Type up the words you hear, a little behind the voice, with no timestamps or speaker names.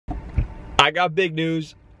I got big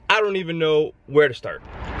news. I don't even know where to start.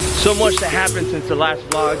 So much that happened since the last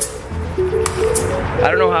vlog. I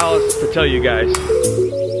don't know how else to tell you guys.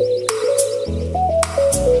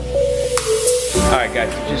 Alright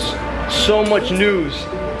guys, just so much news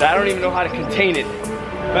that I don't even know how to contain it.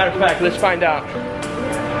 Matter of fact, let's find out.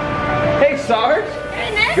 Hey Sarge!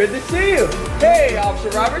 Hey Nick! Good to see you! Hey Officer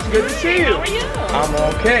Roberts, good to see you! How are you?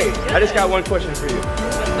 I'm okay. Good. I just got one question for you.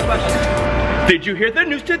 What's the question? Did you hear the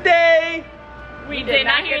news today? We did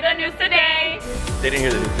not hear the news today. They didn't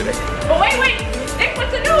hear the news today. But wait, Nick,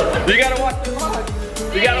 what's the news? You gotta watch the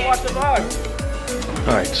vlog. You gotta watch the vlog.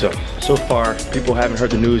 Alright, so far, people haven't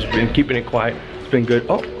heard the news, been keeping it quiet. It's been good.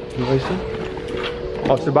 Oh, you guys see?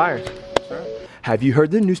 Officer Byers. Have you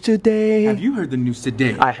heard the news today? Have you heard the news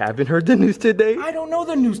today? I haven't heard the news today. I don't know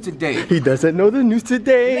the news today. He doesn't know the news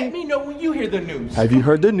today. Let me know when you hear the news. Have you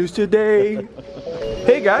heard the news today?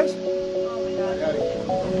 Hey guys.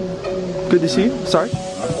 Good to see you. Sorry.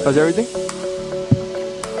 How's everything?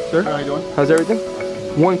 Sir? How are you doing? How's everything?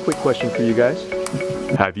 One quick question for you guys.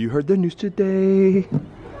 Have you heard the news today?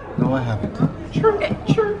 No, I haven't. Sure.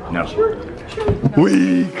 No.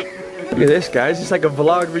 Weak. Look at this, guys. It's like a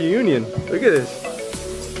vlog reunion. Look at this.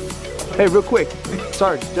 Hey, real quick.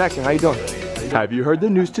 Sarge, Jackson, how you doing? Have you heard the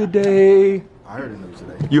news today? I heard the news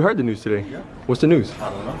today. You heard the news today? Yeah. What's the news? I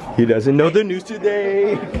don't know. He doesn't know the news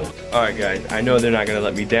today. Alright guys, I know they're not gonna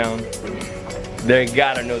let me down. They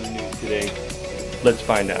gotta know the news today. Let's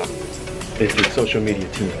find out if the social media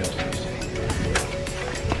team knows the news today.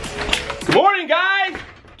 Good morning guys!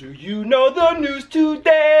 Do you know the news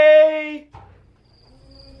today?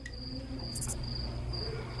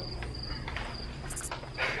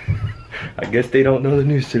 I guess they don't know the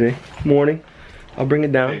news today. Morning. I'll bring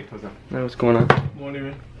it down. Hey, what's up? Now what's going on? Morning,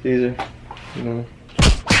 man. Caesar. You know.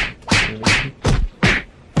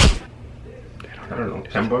 I don't know.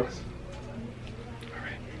 $10?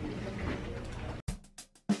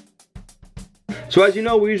 So as you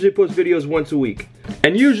know, we usually post videos once a week.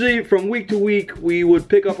 And usually from week to week, we would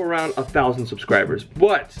pick up around 1,000 subscribers.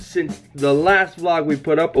 But since the last vlog we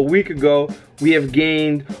put up a week ago, we have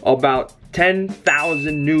gained about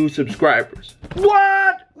 10,000 new subscribers.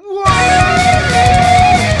 What? What?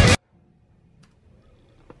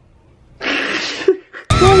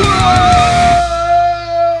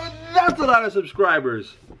 That's a lot of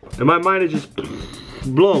subscribers. And my mind is just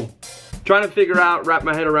blown. Trying to figure out, wrap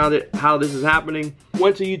my head around it, how this is happening.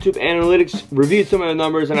 Went to YouTube Analytics, reviewed some of the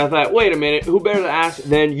numbers, and I thought, wait a minute, who better to ask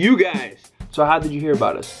than you guys? So how did you hear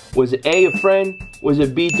about us? Was it A, a friend? Was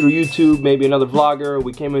it B, through YouTube, maybe another vlogger?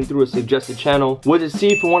 We came in through a suggested channel. Was it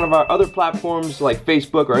C, from one of our other platforms like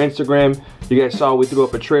Facebook or Instagram? You guys saw we threw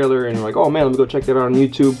up a trailer and you're like, oh man, let me go check that out on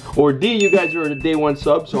YouTube. Or D, you guys are the day one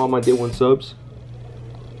subs, so all my day one subs.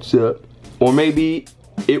 Sup? Or maybe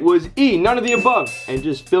it was E, none of the above, and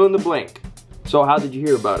just fill in the blank. So how did you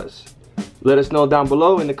hear about us? Let us know down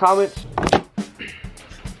below in the comments.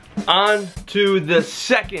 On to the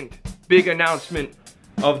second big announcement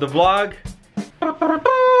of the vlog.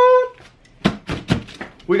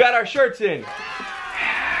 We got our shirts in.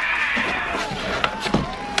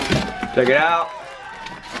 Check it out.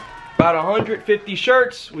 About 150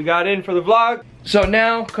 shirts we got in for the vlog. So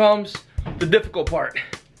now comes the difficult part.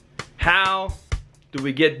 How do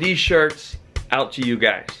we get these shirts out to you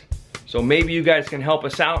guys? So maybe you guys can help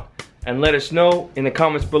us out and let us know in the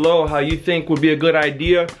comments below how you think would be a good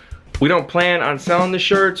idea. We don't plan on selling the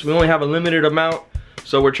shirts. We only have a limited amount.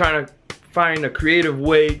 So we're trying to find a creative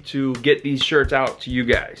way to get these shirts out to you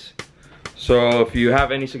guys. So if you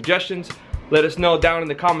have any suggestions, let us know down in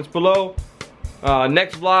the comments below.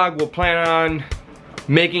 Next vlog, we'll plan on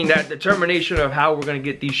making that determination of how we're gonna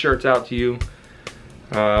get these shirts out to you.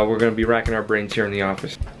 We're gonna be racking our brains here in the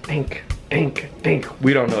office. Think.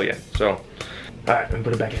 We don't know yet, so. All right, let me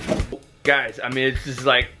put it back in. Guys, I mean, it's just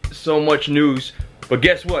like so much news, but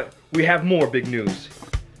guess what? We have more big news.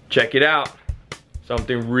 Check it out.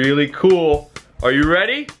 Something really cool. Are you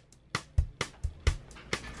ready?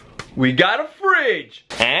 We got a fridge.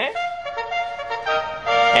 Huh?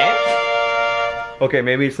 Okay,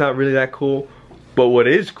 maybe it's not really that cool, but what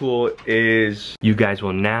is cool is you guys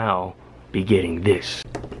will now be getting this.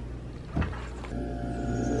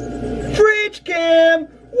 Fridge cam!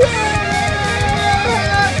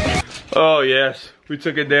 Oh yes, we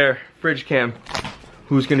took it there. Fridge cam.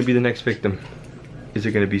 Who's gonna be the next victim? Is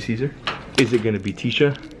it gonna be Caesar? Is it gonna be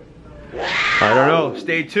Tisha? I don't know.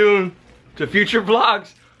 Stay tuned to future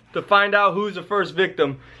vlogs to find out who's the first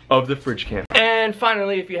victim of the fridge cam. And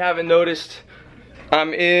finally, if you haven't noticed,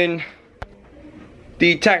 I'm in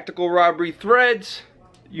the tactical robbery threads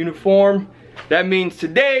uniform. That means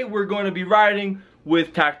today we're going to be riding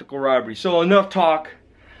with tactical robbery. So enough talk,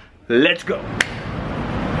 let's go.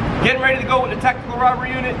 Getting ready to go with the tactical robbery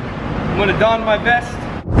unit. I'm gonna don my vest.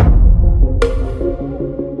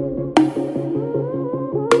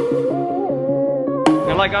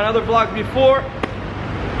 And like on other vlogs before,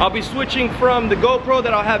 I'll be switching from the GoPro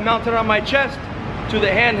that I'll have mounted on my chest to the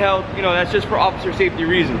handheld. You know, that's just for officer safety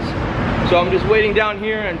reasons. So I'm just waiting down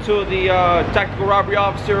here until the tactical robbery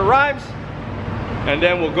officer arrives, and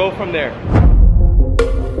then we'll go from there.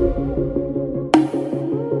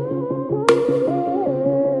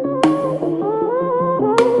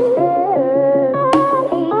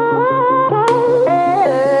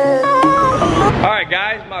 Alright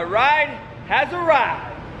guys, my ride has arrived.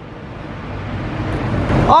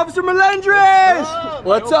 Officer Melendres!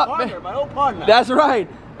 What's up, man? My old partner. That's right.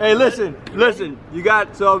 Hey, listen, you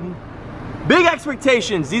got some big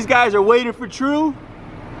expectations. These guys are waiting for True,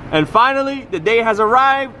 and finally, the day has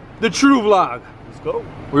arrived, the True vlog. Let's go.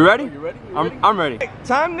 We ready? You ready? I'm ready.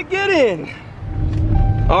 Time to get in.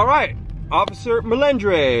 All right, Officer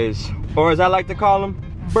Melendres, or as I like to call him,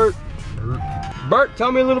 Bert. Bert,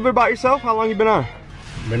 tell me a little bit about yourself. How long you been on?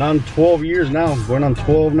 Been on 12 years now. Going on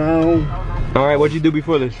 12 now. All right, what'd you do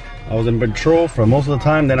before this? I was in patrol for most of the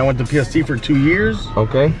time. Then I went to PST for 2 years.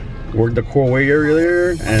 Okay. Worked the core way area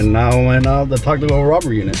there, and now I'm in the tactical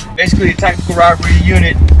robbery unit. Basically, the tactical robbery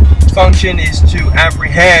unit function is to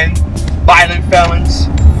apprehend violent felons,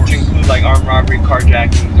 which include like armed robbery,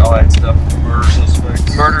 carjacking, all that stuff.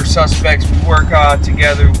 Murder suspects. We work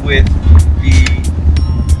together with the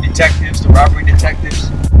detectives, the robbery detectives.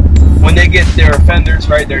 When they get their offenders,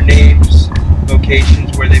 right, their names,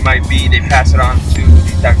 locations where they might be, they pass it on to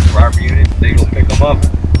the tactical robbery unit. They go pick them up.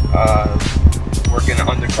 Work in an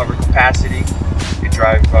undercover capacity. They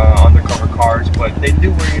drive undercover cars, but they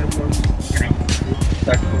do wear uniforms.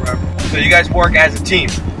 Tactical robbery. So you guys work as a team.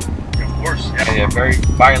 Of course. Yeah, they have very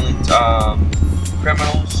violent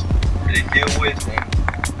criminals that they deal with.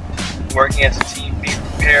 And working as a team, being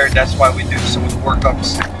prepared. That's why we do some of the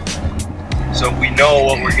workups, so we know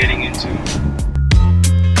what we're getting into.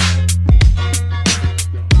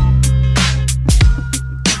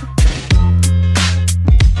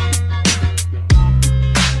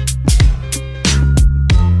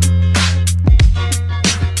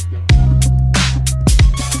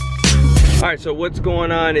 Alright, so what's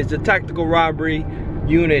going on is the tactical robbery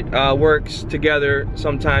unit works together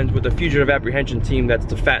sometimes with the fugitive apprehension team. That's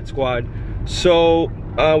the FAT squad. So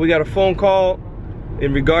we got a phone call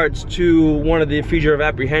in regards to one of the fugitive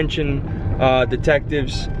apprehension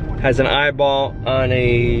detectives has an eyeball on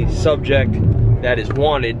a subject that is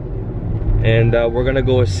wanted, and we're gonna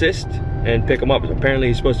go assist and pick him up. Apparently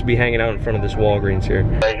he's supposed to be hanging out in front of this Walgreens here.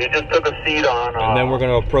 He just took a seat on, and then we're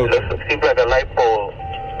gonna approach him. It seems like a light pole,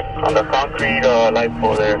 on the concrete light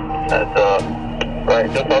pole there. That's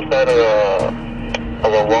right just outside of the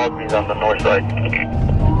Walgreens on the north side.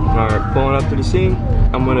 Alright, pulling up to the scene.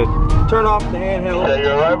 I'm gonna turn off the handheld. Is that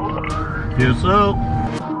your arrival? Yes, sir.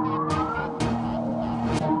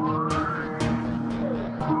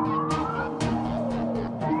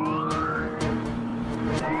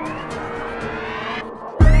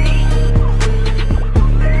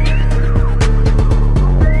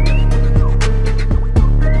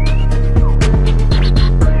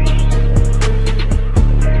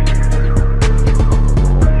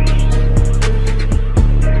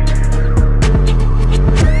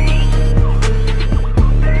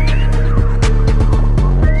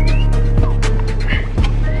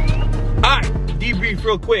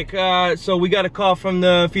 Real quick, so we got a call from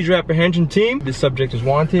the fugitive apprehension team. This subject is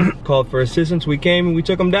wanted, called for assistance. We came and we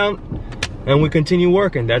took him down, and we continue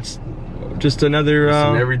working. That's just another It's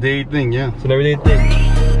an everyday thing, yeah. It's an everyday thing.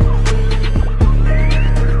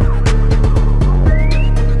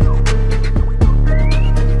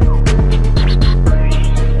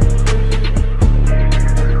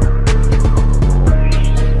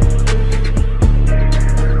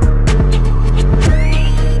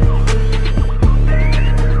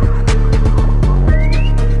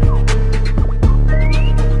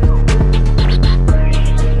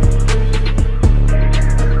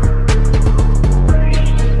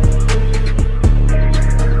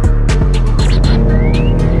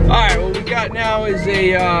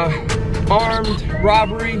 Armed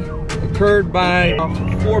robbery occurred by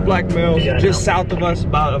 4 black males just south of us,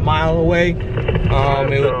 about a mile away.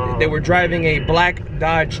 They were driving a black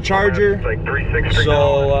Dodge Charger.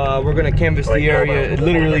 So we're gonna canvass the area. It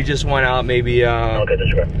literally just went out maybe a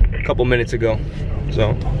couple minutes ago.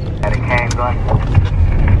 So. Adding handgun.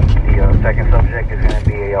 The second subject is going to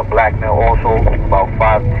be a black male, also about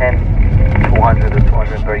 5'10", 200 to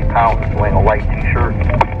 230 pounds, wearing a white t-shirt.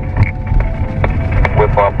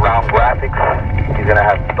 with brown graphics. He's gonna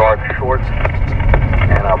have dark shorts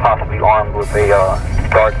and possibly armed with a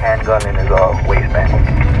dark handgun in his waistband.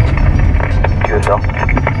 Yourself.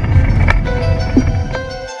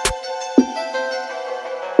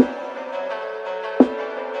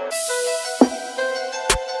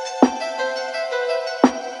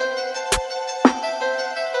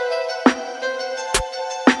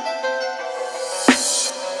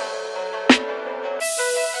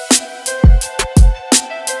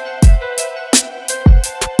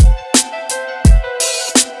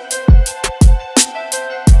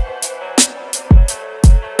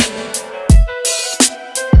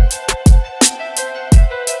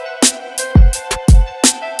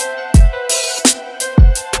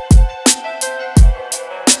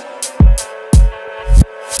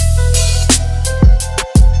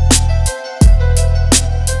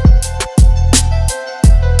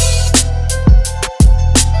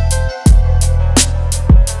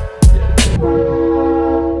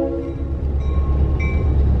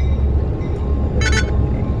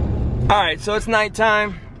 Alright, so it's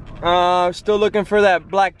nighttime. Still looking for that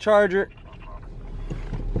black Charger.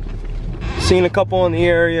 Seen a couple in the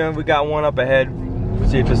area. We got one up ahead.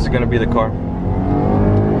 See if this is gonna be the car.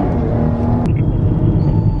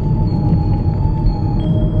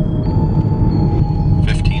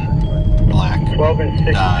 Black. 12 and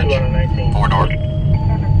 62 Dodge. on a 19. 4-door.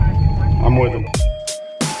 I'm with him.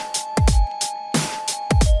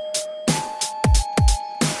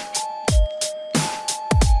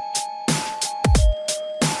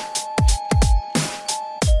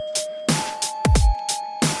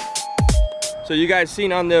 So you guys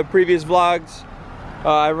seen on the previous vlogs,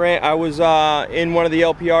 I was in one of the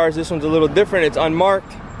LPRs. This one's a little different. It's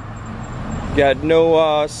unmarked. Got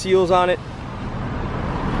no seals on it.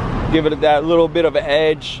 Give it that little bit of an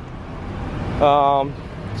edge.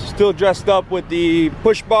 Still dressed up with the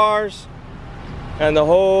push bars and the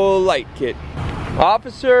whole light kit.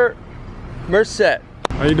 Officer Merced.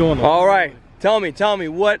 How you doing? All right, tell me,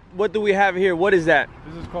 what do we have here? What is that?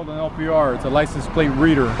 This is called an LPR. It's a license plate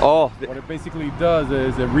reader. Oh, What it basically does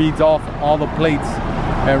is it reads off all the plates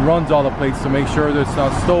and runs all the plates to make sure that it's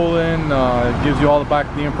not stolen. It gives you all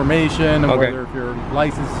the information, and okay. whether if your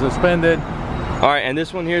license is suspended. all right, and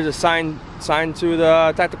this one here is assigned to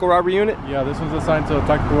the tactical robbery unit. Yeah, this one's assigned to a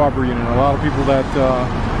tactical robbery unit. A lot of people that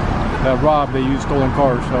rob, they use stolen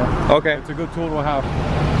cars, so Okay. it's a good tool to have.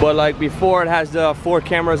 But like before, it has the 4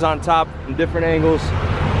 cameras on top in different angles,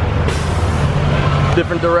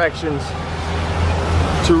 different directions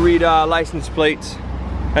to read license plates.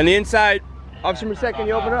 And the inside, Officer Merced, can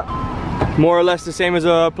you open it up? More or less the same as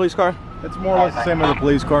a police car? It's more or less the same as a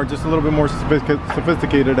police car, just a little bit more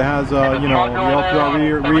sophisticated. It has, you know, the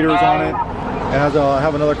LPR readers on it. It has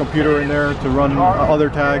have another computer in there to run other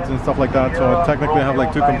tags and stuff like that. So technically, I have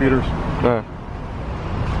like 2 computers.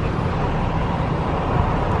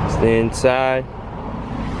 It's the inside.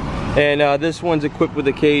 And this one's equipped with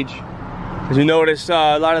a cage. As you notice,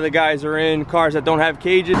 a lot of the guys are in cars that don't have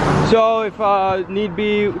cages. So if need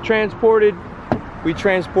be transported, we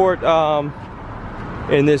transport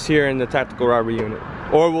in this here in the tactical robbery unit.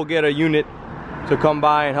 Or we'll get a unit to come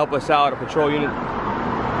by and help us out, a patrol unit.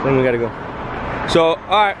 Then we gotta go. So,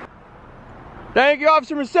 all right. Thank you,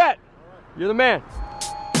 Officer Merced. You're the man.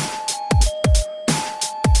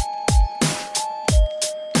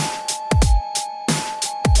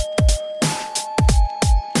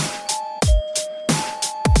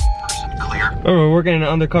 We're working in an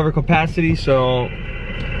undercover capacity, so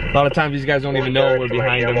a lot of times these guys don't even know we're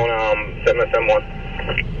behind them. I'm on 7SM1.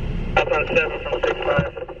 Up on 7 from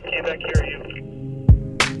 65. Came back here, you.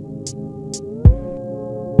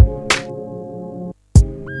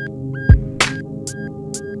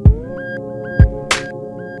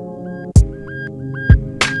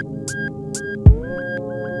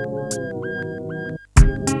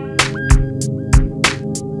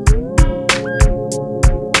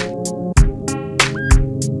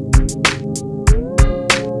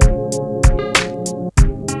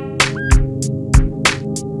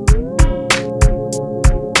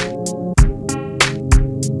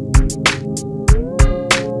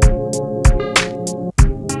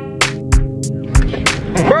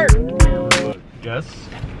 Yes.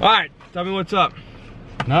 All right, tell me what's up.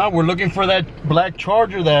 Now we're looking for that black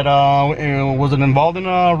Charger that was involved in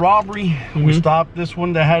a robbery. We stopped this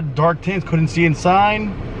one that had dark tints, couldn't see inside.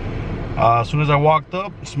 As soon as I walked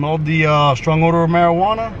up, smelled the strong odor of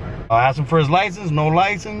marijuana. Asked him for his license, no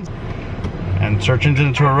license. And search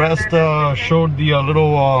engine to arrest showed the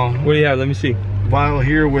little What do you have? Let me see. vial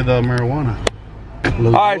here with marijuana.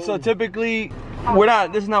 All right, so typically,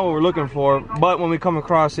 this is not what we're looking for, but when we come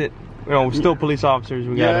across it, you know, still police officers.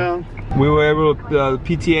 We got. Yeah. We were able to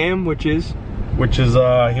PTA him, which is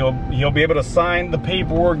he'll be able to sign the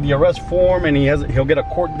paperwork, the arrest form, and he'll get a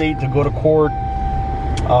court date to go to court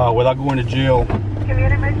without going to jail.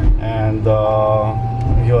 And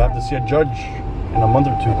he'll have to see a judge in a month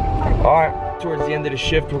or two. All right. Towards the end of the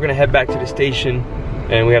shift, we're gonna head back to the station,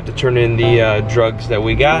 and we have to turn in the drugs that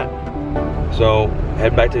we got. So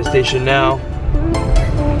head back to the station now,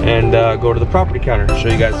 and go to the property counter. Show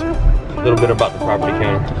you guys a little bit about the property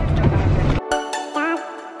counter.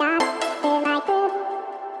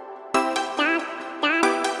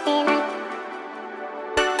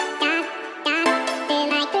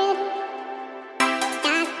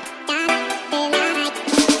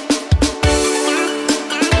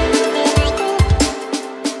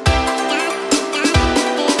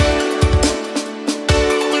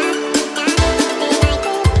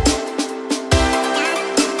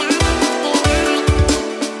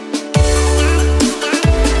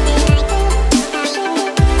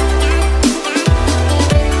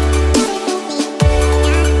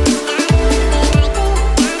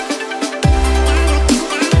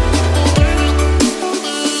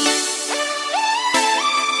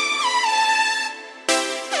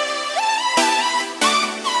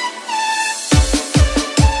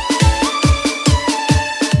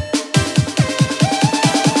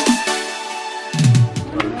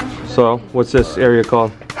 So, what's this area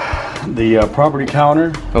called? The property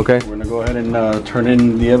counter. Okay. We're gonna go ahead and turn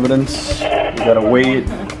in the evidence. You gotta wait,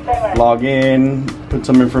 log in, put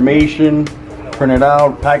some information, print it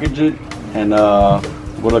out, package it, and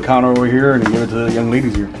go to the counter over here and give it to the young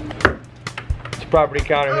ladies here. It's a property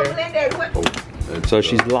counter here. So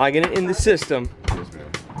she's logging it in the system.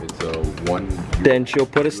 It's one. Then she'll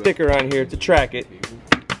put a sticker on here to track it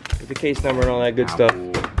with the case number and all that good stuff.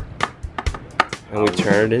 And we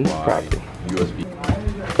turn it into property. USB.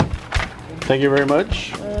 Thank you very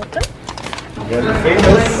much.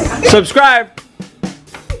 Subscribe.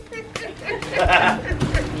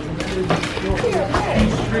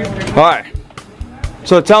 All right.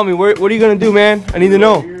 So tell me, what are you gonna do, man? I need to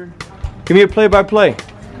know. Give me a play-by-play.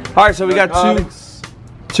 All right. So we got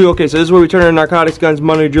two. Okay. So this is where we turn in narcotics, guns,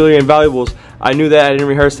 money, jewelry, and valuables. I knew that. I didn't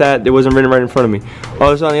rehearse that. It wasn't written right in front of me.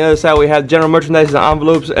 Also, on the other side, we have general merchandise,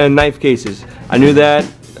 envelopes, and knife cases. I knew that.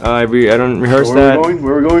 I don't rehearse that.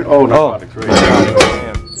 Where are we going? Oh, narcotics.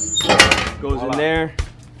 Right. Goes in there.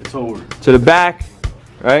 It's over. To the back,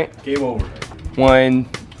 right? Game over. When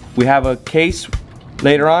we have a case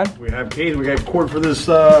later on. We have case. We got court for this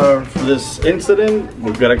incident.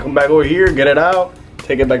 We've got to come back over here, get it out,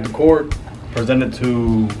 take it back to court, present it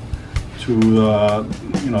to the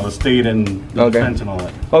the state and the defense and all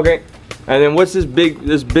that. Okay. And then what's this big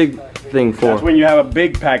thing for? That's when you have a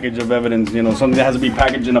big package of evidence. You know, something that has to be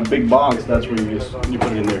packaged in a big box. That's where you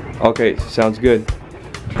put it in there. Okay, sounds good.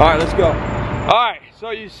 All right, let's go. All right,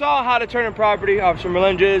 so you saw how to turn in property. Officer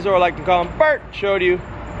Melendez, or I like to call him Bert, showed you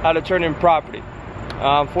how to turn in property.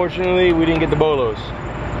 Unfortunately, we didn't get the bolos.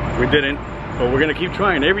 We didn't, but we're gonna keep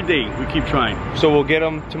trying. Every day we keep trying. So we'll get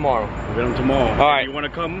them tomorrow. We'll get them tomorrow. All right. If you want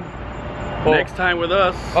to come next time with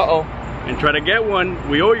us? And try to get one.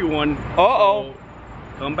 We owe you one. So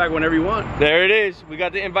come back whenever you want. There it is. We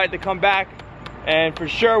got the invite to come back, and for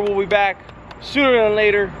sure we'll be back sooner than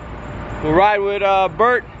later. We'll ride with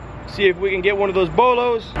Bert, see if we can get one of those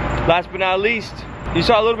bolos. Last but not least, you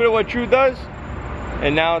saw a little bit of what True does,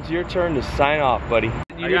 and now it's your turn to sign off, buddy.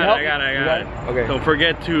 I got it. Okay. Don't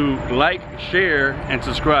forget to like, share, and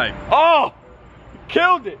subscribe. Oh,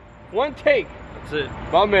 killed it. One take. That's it.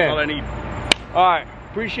 My man. That's all I need. All right,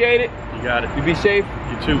 appreciate it. You got it. You be safe.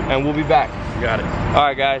 You too. And we'll be back. You got it. All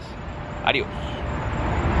right, guys. Adios.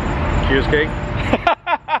 Cheers, cake.